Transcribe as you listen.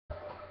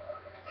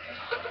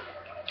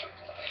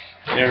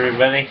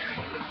everybody.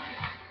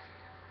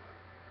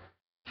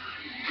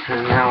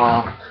 And now,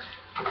 well,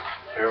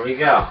 here we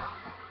go.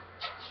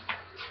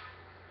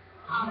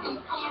 I'm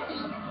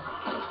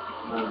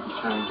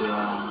trying to do,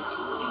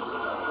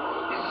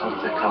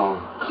 what's it called?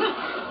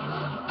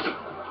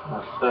 A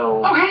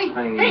fill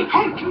thing. Hey,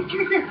 come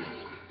here.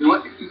 You know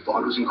what? If you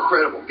thought it was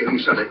incredible getting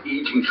shot at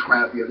aging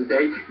trap the other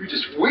day, you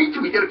just wait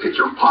till we get a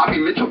picture of Poppy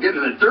Mitchell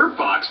getting in a dirt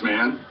box,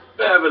 man.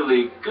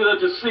 Beverly, good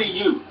to see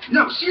you.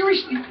 No,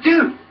 seriously,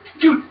 dude,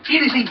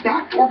 it is a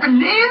backdoor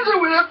bonanza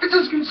when F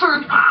is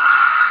concerned.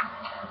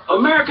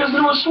 America's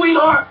newest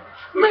sweetheart?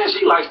 Man,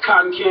 she likes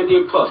cotton candy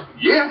and puff.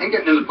 Yeah, and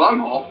getting in the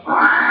bunghole.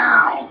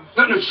 Wow.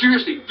 No,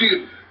 seriously,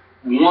 dude,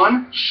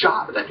 one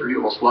shot of that dirty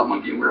little slut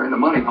monkey and we're in the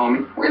money,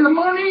 homie. We're in the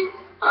money.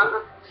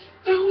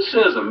 Who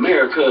says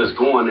America is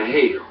going to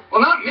hell?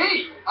 Well, not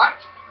me.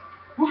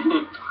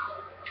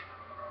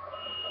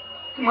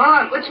 Come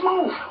on, let's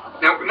move.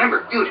 Now,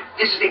 remember, dude,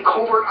 this is a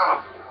covert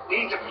op. We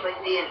need to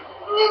blend in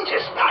ninja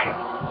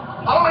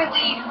style. All I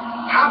lead,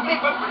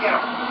 confident but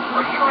forgettable.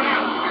 From here on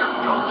out, we're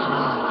ghosts.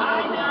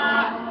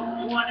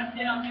 You want to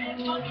tell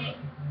me, monkey?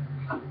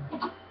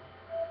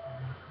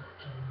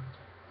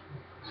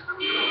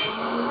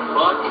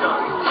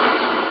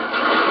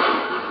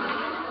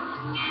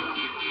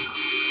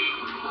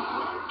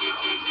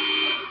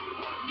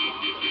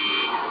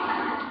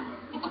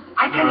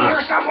 I can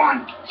hear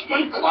someone.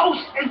 Stay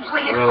close and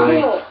play it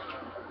Really? cool.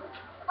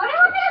 What do you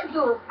want me to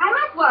do? I'm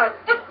at work.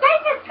 Just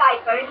take this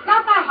diaper. It's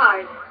not that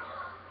hard.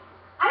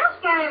 I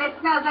don't care if it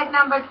smells like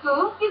number 2.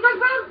 He's a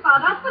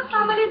grandpa. That's what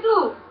somebody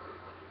do.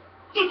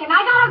 Listen,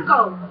 I gotta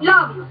go.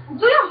 Love you.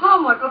 Do your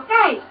homework,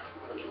 okay?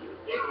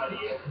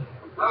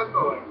 How's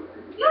going?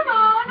 You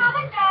know,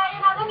 another day,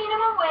 another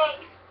minimum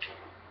wage.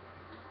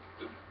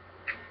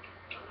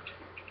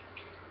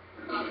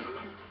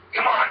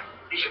 Come on.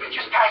 We should be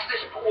just past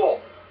this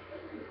pool.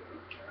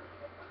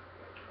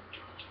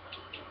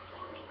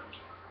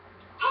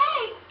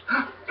 Hey!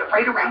 They're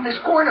right around this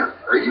corner.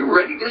 Are you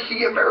ready to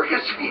see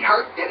America's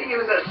sweetheart getting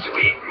into the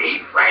sweet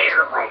meat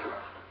rare room?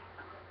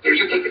 Here,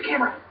 you take the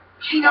camera.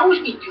 She knows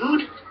me,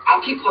 dude.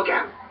 I'll keep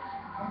lookout.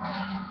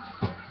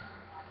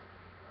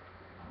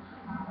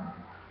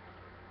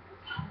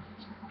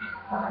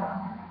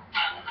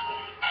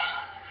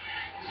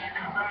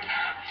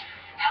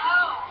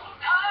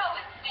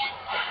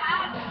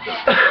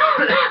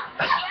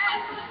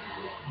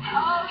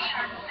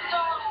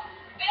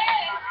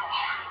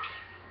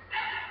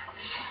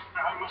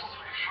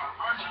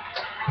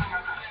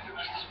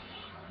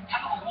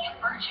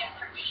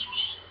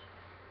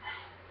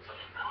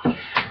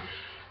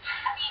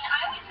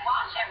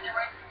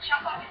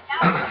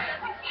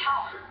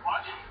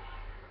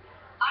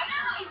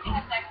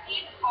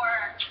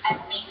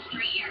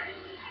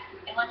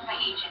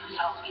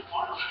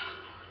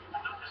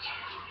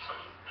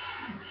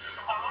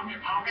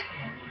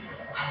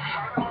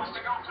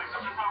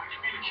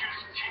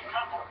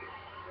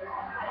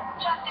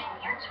 Justin,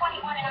 you're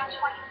 21 and I'm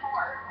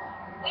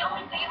 24. We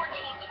only say we're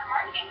teens for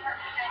marketing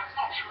purposes.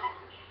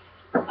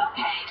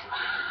 Okay.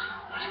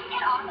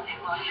 Get on with it,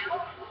 will you?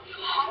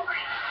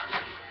 Hungry.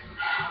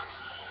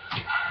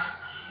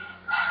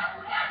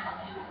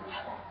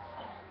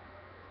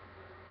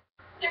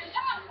 There's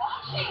someone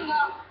watching.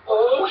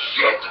 Oh,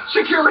 shit!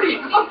 Security!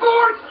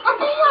 Aboard!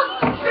 Aboard!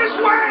 This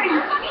way!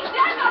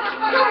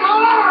 Come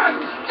on!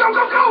 Go,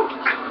 go, go!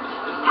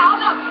 How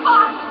the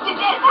fuck did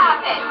this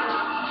happen?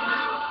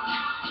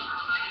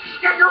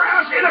 Get your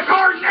ass in the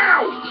car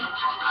now!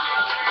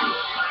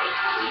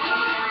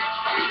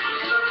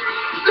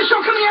 They're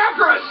still coming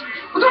after us!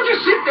 Well, don't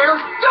just sit there!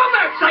 Dumb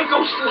that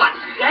psycho slut!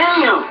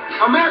 Damn!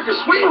 America's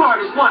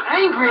sweetheart is one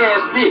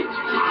angry-ass bitch.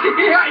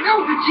 Yeah, I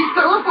know! She's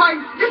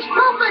terrifying! It's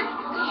perfect!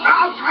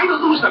 I'm trying to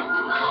lose them!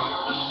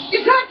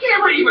 Is that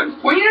camera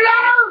even pointed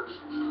at her?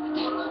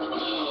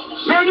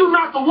 Man, you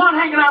not the one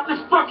hanging out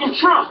this fucking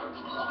trunk.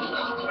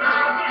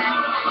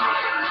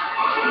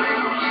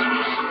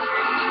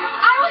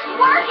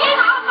 Working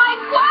on my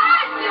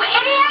quads, you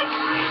idiot!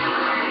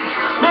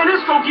 Man,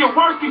 this gonna get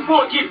worse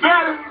before it get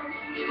better.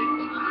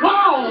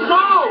 Whoa!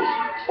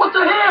 What the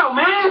hell,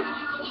 man?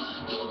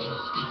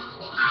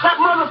 That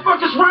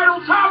motherfucker's right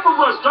on top of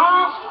us,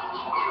 dog.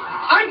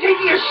 I'm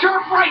taking a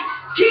sharp right.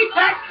 Keep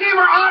that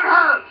camera on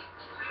her.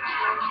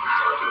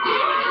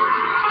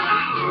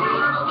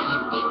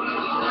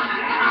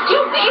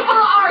 You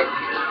people are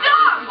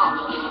dumb!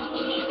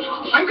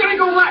 I'm gonna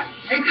go left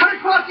and cut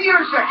across the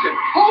intersection.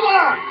 Hold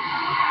on.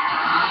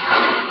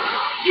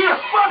 Yeah,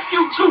 fuck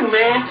you too,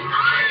 man.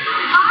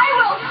 I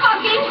will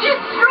fucking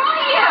destroy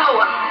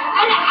you!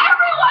 And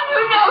everyone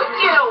who knows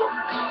you!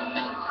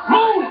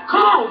 Move!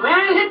 Come on,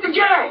 man. Hit the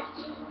gas.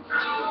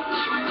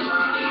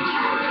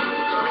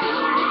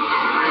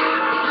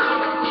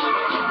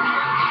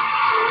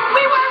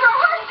 We were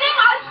rehearsing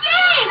a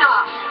scene!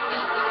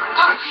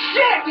 Oh,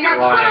 shit! We got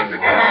traffic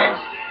ahead.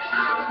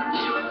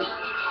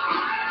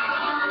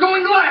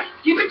 Going left.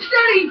 Keep it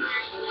steady.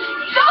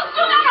 Those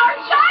two men are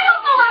child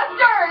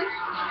molesters!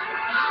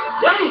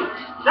 Damn,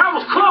 that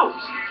was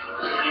close.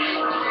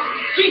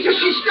 Jesus,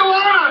 she's still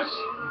on us.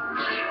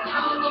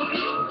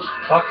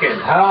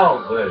 Fucking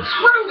hell, this.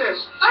 Screw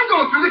this! I'm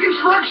going through the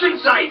construction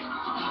site!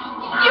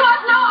 You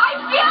have no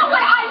idea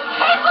what I'm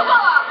capable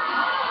of!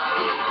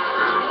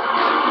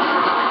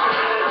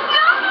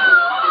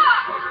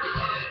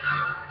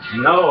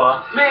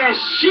 Noah. Man,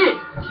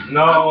 shit!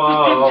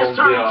 Noah. This just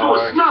turned into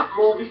a snuff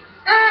movie.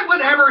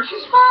 Whatever,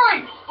 she's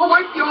fine! I'll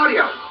wipe the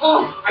audio.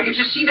 Oh, I can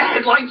just see the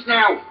headlines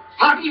now.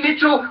 Poppy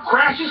Mitchell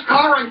crashes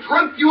car on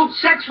drug-fueled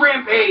sex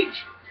rampage.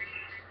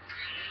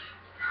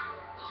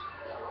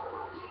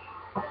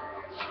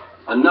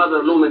 Another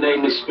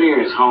illuminating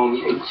experience,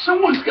 homie. Hey,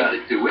 someone's got to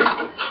do it.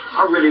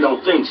 I really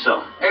don't think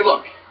so. Hey,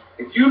 look,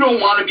 if you don't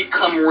want to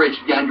become rich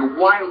beyond your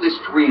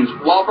wildest dreams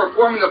while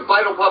performing a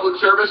vital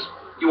public service,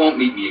 you won't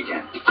meet me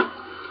again.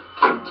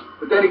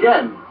 But then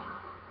again,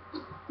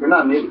 you're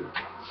not an idiot.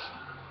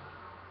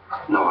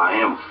 No, I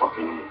am a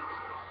fucking idiot.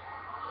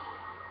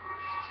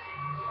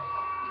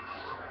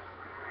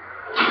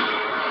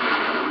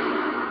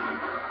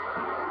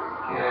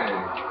 Okay,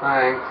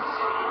 thanks.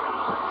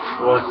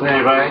 What's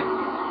anybody?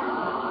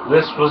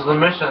 This was the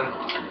mission.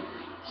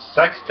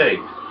 Sex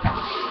tape.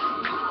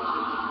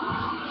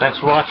 Thanks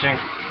for watching.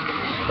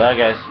 Bye,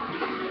 guys.